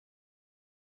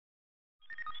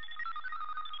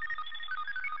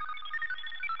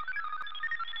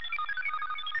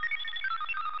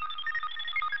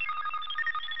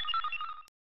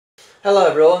Hello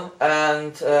everyone,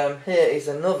 and here is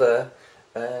another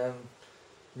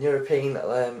neoprene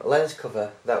lens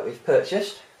cover that we've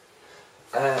purchased,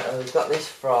 and we've got this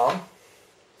from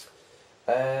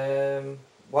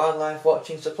Wildlife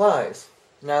Watching Supplies.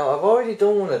 Now, I've already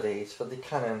done one of these for the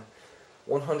Canon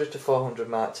 100-400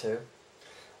 Mark II,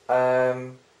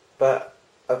 but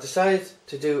I've decided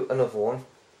to do another one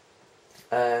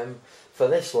for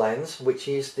this lens, which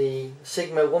is the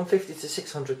Sigma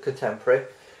 150-600 Contemporary.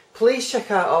 Please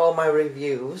check out all my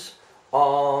reviews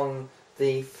on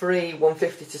the free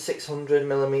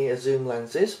 150-600mm zoom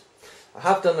lenses. I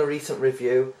have done a recent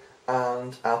review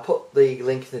and I'll put the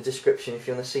link in the description if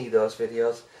you want to see those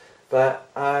videos. But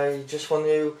I just want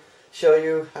to show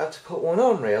you how to put one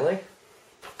on, really.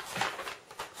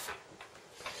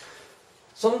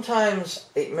 Sometimes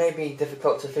it may be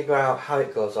difficult to figure out how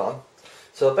it goes on,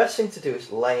 so the best thing to do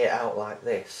is lay it out like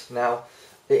this. Now,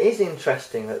 it is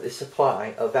interesting that they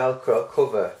supply a Velcro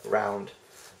cover round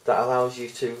that allows you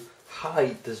to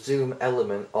hide the zoom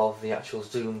element of the actual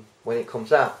zoom when it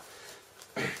comes out.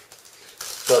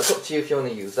 So it's up to you if you want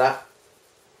to use that.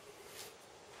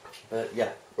 But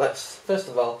yeah, let's first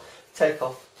of all take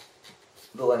off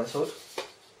the lens hood.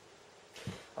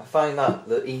 I find that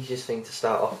the easiest thing to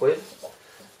start off with.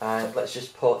 And let's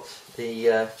just put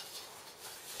the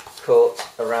coat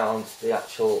around the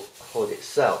actual hood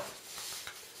itself,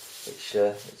 which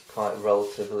is quite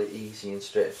relatively easy and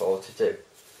straightforward to do.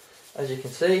 As you can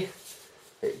see,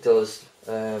 it does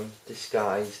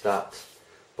disguise that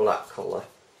black colour.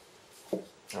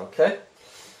 Okay,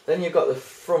 then you've got the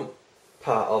front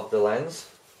part of the lens.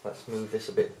 Let's move this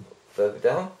a bit further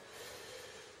down.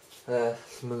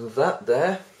 Let's move that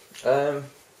there.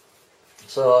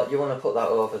 So you want to put that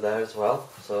over there as well,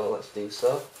 so let's do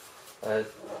so.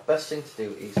 Best thing to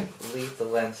do is leave the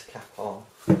lens cap on.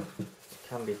 It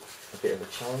can be a bit of a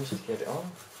challenge to get it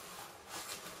on.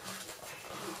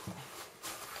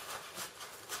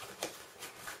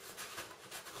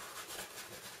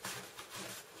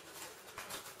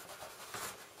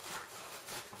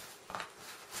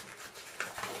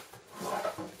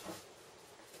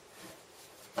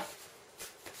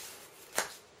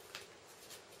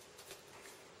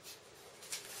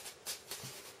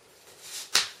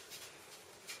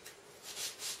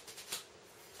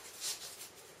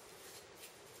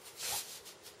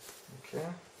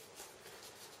 Okay,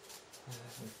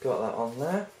 we've got that on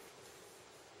there,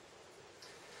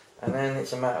 and then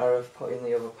it's a matter of putting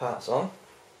the other parts on,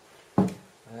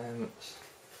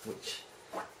 which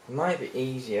might be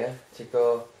easier to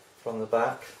go from the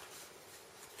back,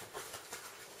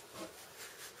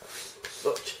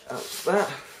 such as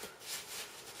that,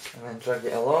 and then drag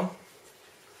it along.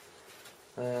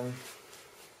 Can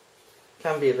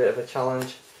be a bit of a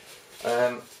challenge.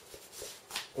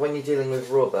 When you're dealing with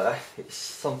rubber, it's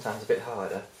sometimes a bit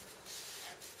harder.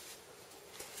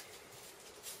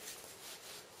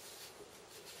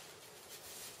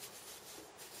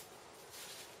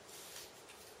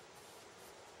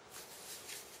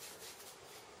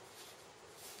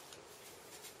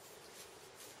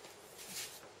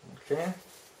 Okay,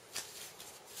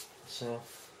 so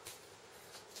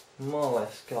more or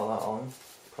less got that on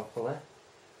properly.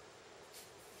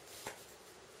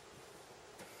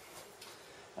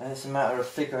 And it's a matter of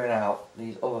figuring out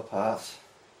these other parts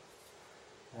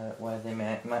where they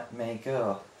may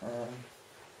go.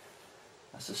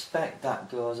 I suspect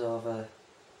that goes over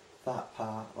that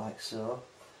part like so.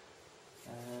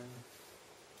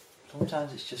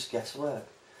 Sometimes it's just guesswork.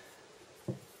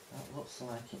 That looks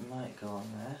like it might go on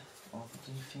there. Or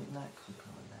do you think that could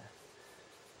go on there?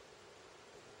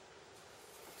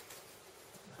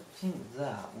 I think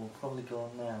that will probably go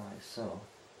on there like so.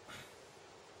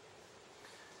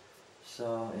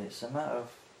 So it's a matter of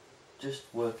just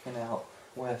working out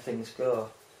where things go.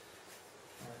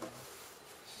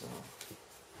 So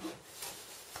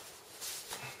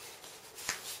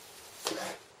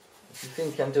if you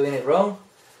think I'm doing it wrong,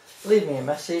 leave me a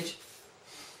message.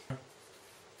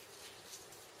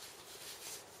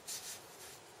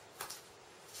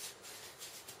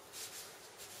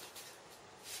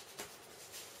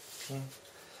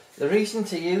 The reason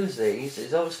to use these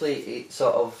is obviously it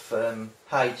sort of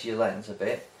hides your lens a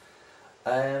bit,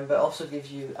 but also gives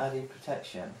you added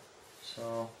protection.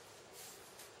 So,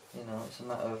 you know, it's a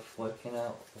matter of working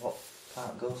out what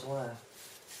part goes where.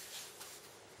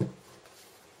 And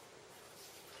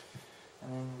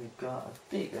then we've got a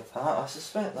bigger part. I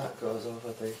suspect that goes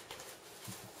over that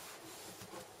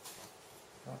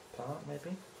part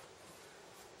maybe.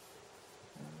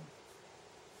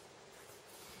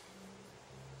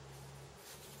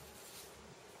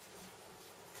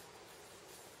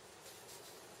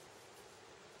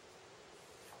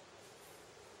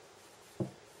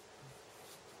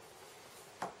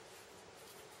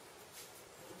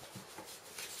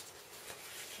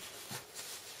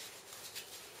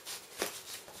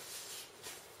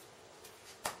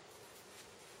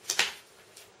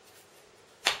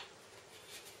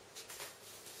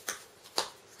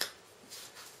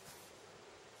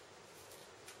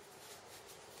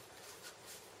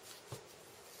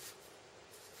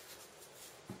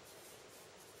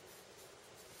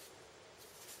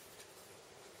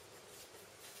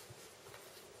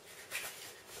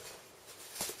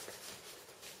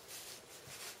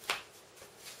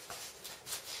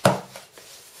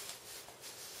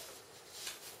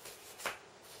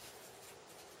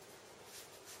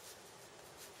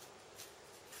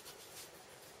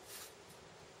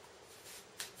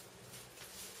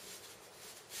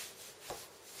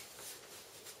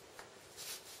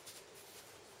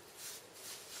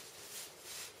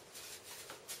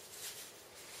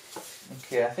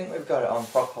 Okay, I think we've got it on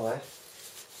properly.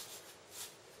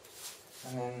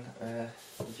 And then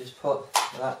you just put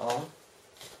that on.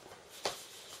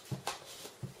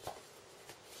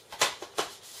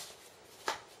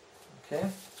 Okay.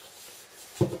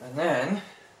 And then,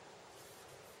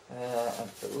 I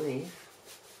believe,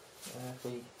 if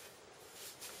we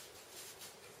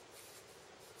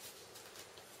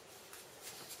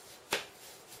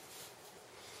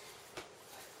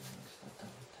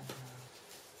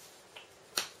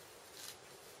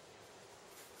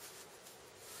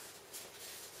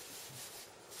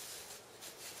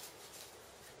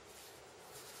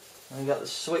and we've got the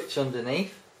switch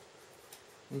underneath.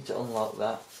 Need to unlock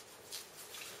that.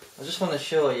 I just want to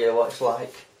show you what it's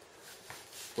like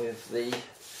with the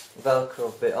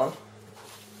Velcro bit on.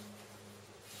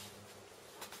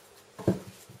 It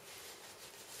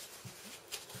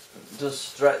does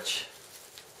stretch.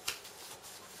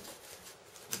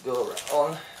 Go right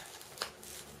on.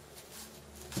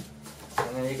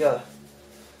 And there you go.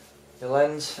 The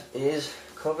lens is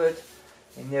covered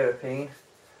in neoprene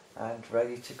and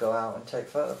ready to go out and take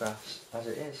photographs as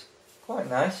it is. Quite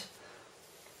nice.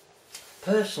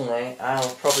 Personally,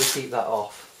 I'll probably keep that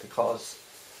off because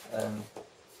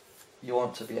you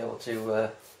want to be able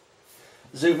to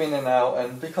zoom in and out,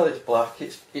 and because it's black,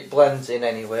 it blends in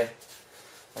anyway,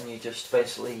 and you just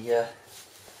basically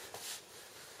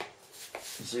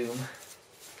zoom,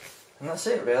 and that's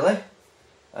it really.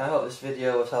 I hope this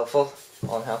video was helpful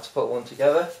on how to put one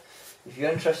together. If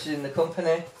you're interested in the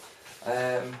company,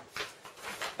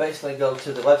 basically go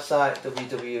to the website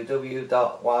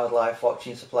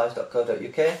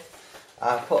www.wildlifewatchingsupplies.co.uk.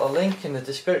 I'll put a link in the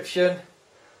description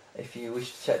if you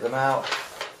wish to check them out,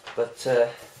 but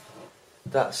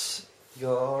that's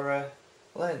your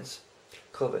lens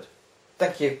covered.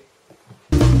 Thank you.